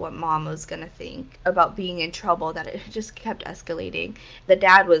worried about what mom was going to think about being in trouble that it just kept escalating. The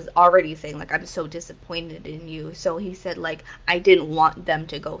dad was already saying, I'm so disappointed in you. So he said, I didn't want them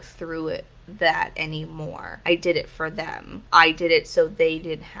to go through that anymore. I did it for them. I did it so they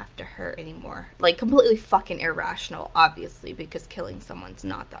didn't have to hurt anymore. Completely fucking irrational, obviously, because killing someone's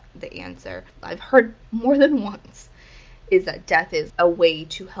not the answer. I've heard more than once is that death is a way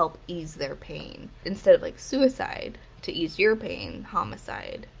to help ease their pain. Instead of suicide, to ease your pain,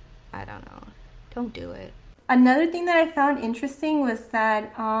 homicide. I don't know. Don't do it. Another thing that I found interesting was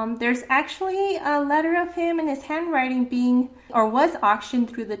that there's actually a letter of him in his handwriting was auctioned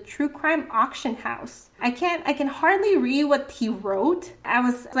through the True Crime Auction House. I can hardly read what he wrote. I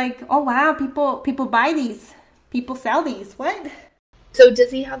was like, oh wow, people buy these. People sell these. What? So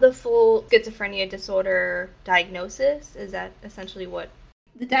does he have the full schizophrenia disorder diagnosis? Is that essentially what?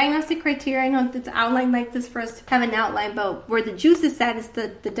 The diagnostic criteria, I know that's outlined like this for us to have an outline, but where the juice is at is the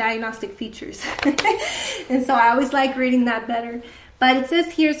diagnostic features. And so I always like reading that better. But it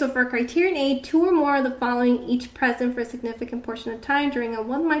says here, so for criterion A, 2 or more of the following each present for a significant portion of time during a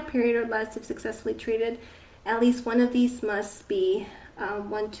 1-month period or less if successfully treated. At least one of these must be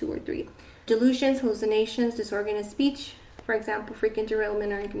 1, 2, or 3. Delusions, hallucinations, disorganized speech, for example, frequent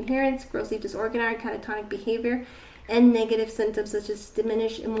derailment or incoherence, grossly disorganized catatonic behavior, and negative symptoms such as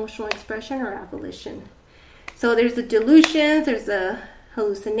diminished emotional expression or avolition. So there's the delusions, there's the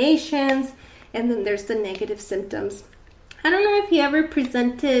hallucinations, and then there's the negative symptoms. I don't know if he ever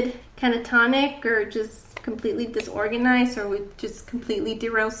presented catatonic or just completely disorganized or would just completely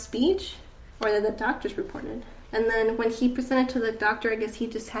derail speech, or that the doctors reported. And then when he presented to the doctor, I guess he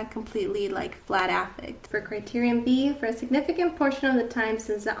just had completely flat affect. For criterion B, for a significant portion of the time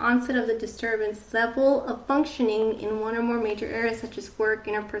since the onset of the disturbance, level of functioning in one or more major areas such as work,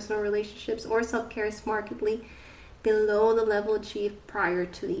 interpersonal relationships, or self-care is markedly below the level achieved prior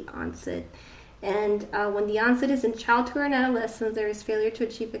to the onset. And when the onset is in childhood or in adolescence, there is failure to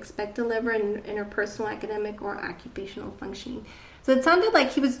achieve expected level in interpersonal, academic, or occupational functioning. So it sounded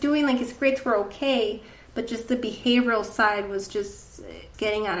like he was doing, his grades were okay, but just the behavioral side was just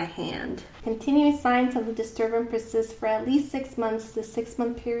getting out of hand. Continuing signs of the disturbance persist for at least 6 months. The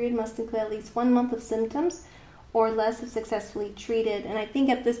 6-month period must include at least 1 month of symptoms or less if successfully treated. And I think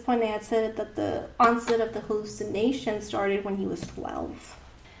at this point they had said that the onset of the hallucination started when he was 12.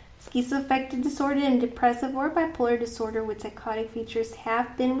 Schizoaffective disorder and depressive or bipolar disorder with psychotic features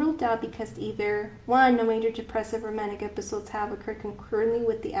have been ruled out because either 1, no major depressive or manic episodes have occurred concurrently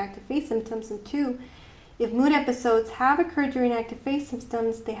with the active phase symptoms, and 2, if mood episodes have occurred during active phase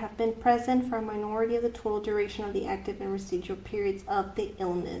symptoms, they have been present for a minority of the total duration of the active and residual periods of the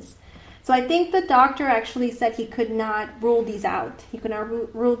illness. So I think the doctor actually said he could not rule these out. He could not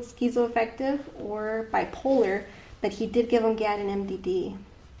rule schizoaffective or bipolar, but he did give him GAD and MDD.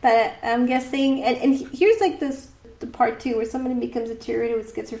 But I'm guessing, and here's the part 2, where somebody becomes deteriorated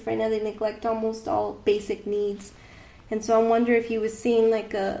with schizophrenia, they neglect almost all basic needs. And so I wonder if he was seeing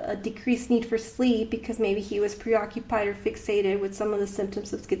a decreased need for sleep because maybe he was preoccupied or fixated with some of the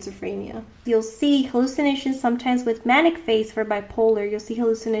symptoms of schizophrenia. You'll see hallucinations sometimes with manic phase for bipolar. You'll see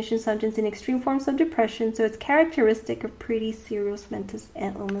hallucinations sometimes in extreme forms of depression. So it's characteristic of pretty serious mental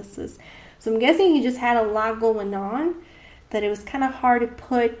illnesses. So I'm guessing he just had a lot going on, that it was kind of hard to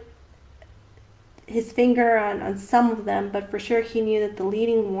put his finger on some of them, but for sure he knew that the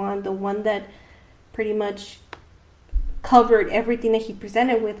leading one, the one that pretty much covered everything that he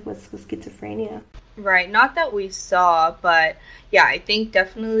presented with, was schizophrenia. Right, not that we saw, but yeah, I think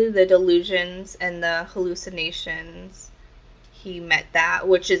definitely the delusions and the hallucinations, he met that,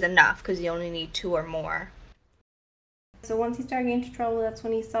 which is enough because you only need 2 or more. So once he started getting into trouble, that's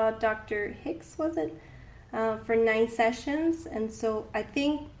when he saw Dr. Hicks, was it? For 9 sessions. And so I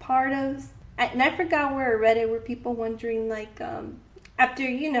think part of, and I forgot where I read it, where people wondering after,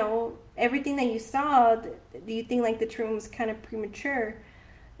 everything that you saw, do you think the treatment was kind of premature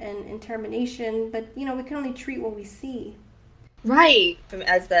and in termination? But, we can only treat what we see. Right.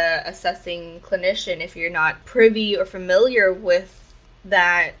 As the assessing clinician, if you're not privy or familiar with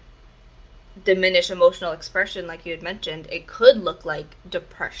that diminished emotional expression, like you had mentioned, it could look like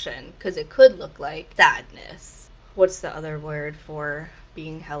depression, because it could look like sadness. What's the other word for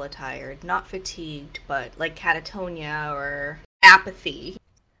being hella tired? Not fatigued, but catatonia or apathy.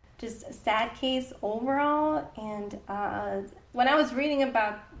 Just a sad case overall. And when I was reading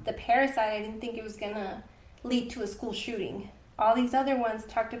about the parasite, I didn't think it was going to lead to a school shooting. All these other ones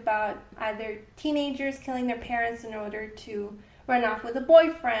talked about either teenagers killing their parents in order to run off with a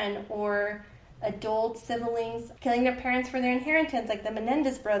boyfriend, or adult siblings killing their parents for their inheritance, like the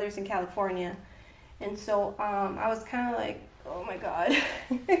Menendez brothers in California. And so I was kind of like, oh my God.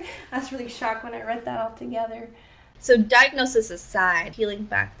 I was really shocked when I read that all together. So diagnosis aside, peeling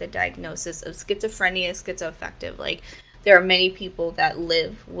back the diagnosis of schizophrenia, schizoaffective, there are many people that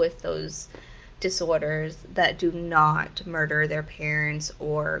live with those disorders that do not murder their parents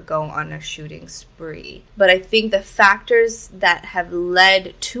or go on a shooting spree. But I think the factors that have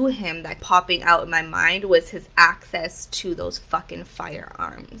led to him that popping out in my mind was his access to those fucking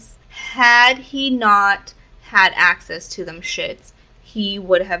firearms. Had he not had access to them shits, he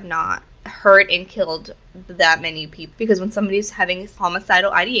would have not hurt and killed that many people. Because when somebody's having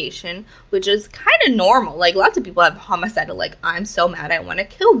homicidal ideation, which is kind of normal, lots of people have homicidal, I'm so mad I want to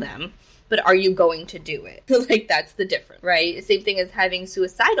kill them. But are you going to do it? That's the difference, right? Same thing as having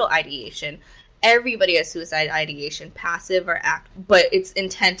suicidal ideation. Everybody has suicide ideation, passive or active, but it's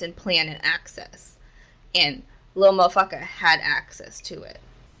intent and plan and access. And little motherfucker had access to it.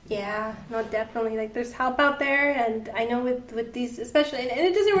 Yeah, no, definitely. There's help out there, and I know with these, especially, and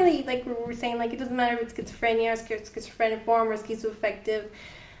it doesn't really, we were saying, it doesn't matter if it's schizophrenia, or schizophrenic form, or schizoaffective.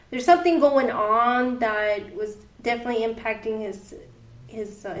 There's something going on that was definitely impacting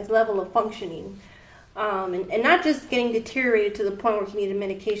his level of functioning, and not just getting deteriorated to the point where he needed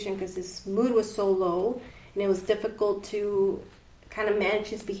medication, because his mood was so low, and it was difficult to kind of manage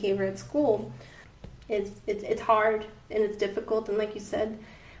his behavior at school. It's hard, and it's difficult, and like you said,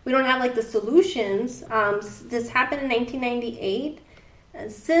 we don't have the solutions. This happened in 1998,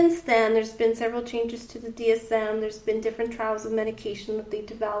 And since then, there's been several changes to the DSM. There's been different trials of medication that they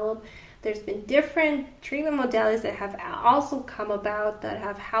developed. There's been different treatment modalities that have also come about that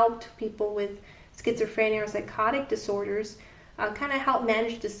have helped people with schizophrenia or psychotic disorders kind of help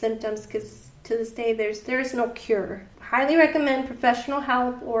manage the symptoms, because to this day there is no cure. Highly recommend professional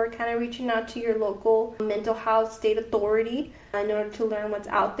help or kind of reaching out to your local mental health state authority in order to learn what's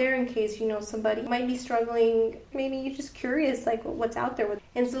out there, in case you know somebody might be struggling. Maybe you're just curious like what's out there.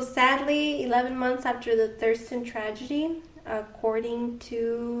 And so sadly, 11 months after the Thurston tragedy, according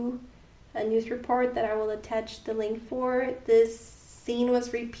to a news report that I will attach the link for, this scene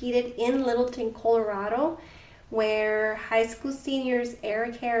was repeated in Littleton, Colorado, where high school seniors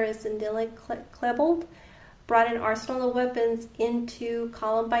Eric Harris and Dylan Klebold brought an arsenal of weapons into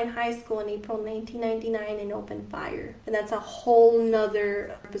Columbine High School in April 1999 and opened fire. And that's a whole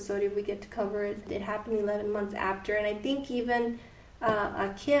nother episode if we get to cover it. It happened 11 months after, and I think even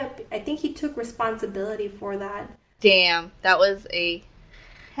Kip, I think he took responsibility for that. Damn, that was a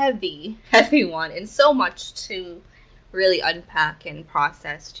heavy one, and so much to really unpack and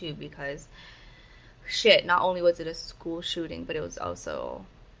process too, because shit, not only was it a school shooting, but it was also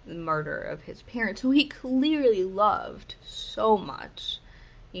the murder of his parents, who he clearly loved so much.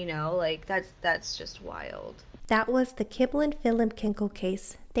 You know, like, that's just wild. That was the Kipland Kinkel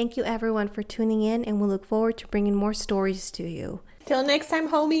case. Thank you everyone for tuning in, and we'll look forward to bringing more stories to you. Till next time,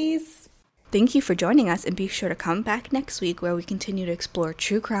 homies. Thank you for joining us, and be sure to come back next week where we continue to explore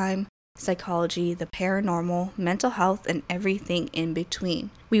true crime, psychology, the paranormal, mental health, and everything in between.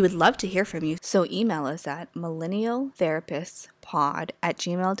 We would love to hear from you, so email us at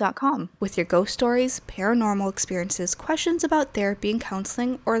millennialtherapistspod@gmail.com with your ghost stories, paranormal experiences, questions about therapy and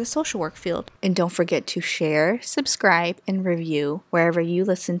counseling, or the social work field. And don't forget to share, subscribe, and review wherever you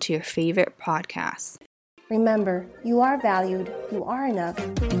listen to your favorite podcasts. Remember, you are valued, you are enough,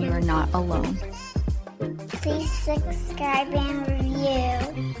 And you are not alone. Please subscribe and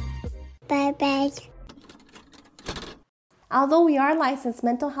review. Bye-bye. Although we are licensed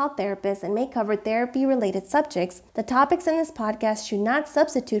mental health therapists and may cover therapy-related subjects, the topics in this podcast should not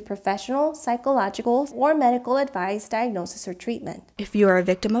substitute professional, psychological, or medical advice, diagnosis, or treatment. If you are a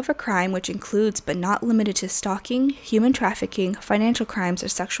victim of a crime, which includes but not limited to stalking, human trafficking, financial crimes, or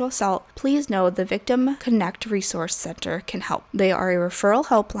sexual assault, please know the Victim Connect Resource Center can help. They are a referral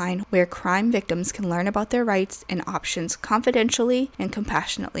helpline where crime victims can learn about their rights and options confidentially and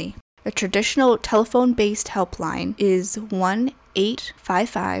compassionately. A traditional telephone-based helpline is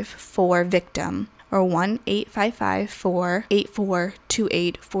 1-855-4-VICTIM or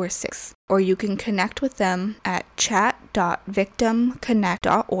 1-855-484-2846. Or you can connect with them at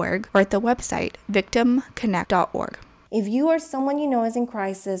chat.victimconnect.org or at the website victimconnect.org. If you or someone you know is in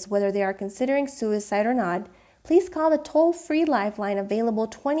crisis, whether they are considering suicide or not, please call the toll-free lifeline available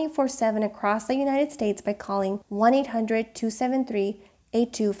 24/7 across the United States by calling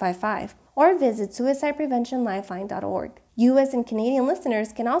 1-800-273-8255 or visit suicidepreventionlifeline.org. U.S. and Canadian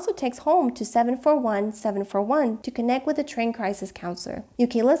listeners can also text HOME to 741-741 to connect with a trained crisis counselor.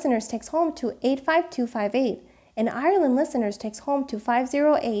 UK listeners text HOME to 85258, and Ireland listeners text HOME to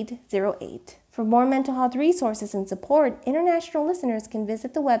 50808. For more mental health resources and support, international listeners can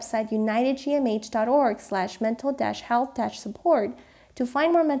visit the website unitedgmh.org/mental-health-support to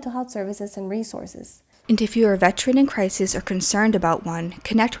find more mental health services and resources. And if you are a veteran in crisis or concerned about one,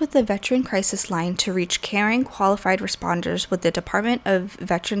 connect with the Veteran Crisis Line to reach caring, qualified responders with the Department of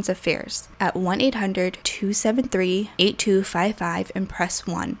Veterans Affairs at 1-800-273-8255 and press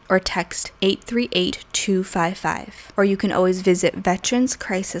 1, or text 838-255. Or you can always visit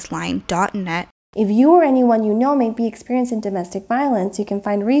veteranscrisisline.net. If you or anyone you know may be experiencing domestic violence, you can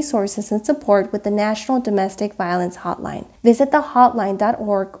find resources and support with the National Domestic Violence Hotline. Visit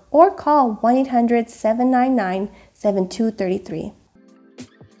thehotline.org or call 1-800-799-7233.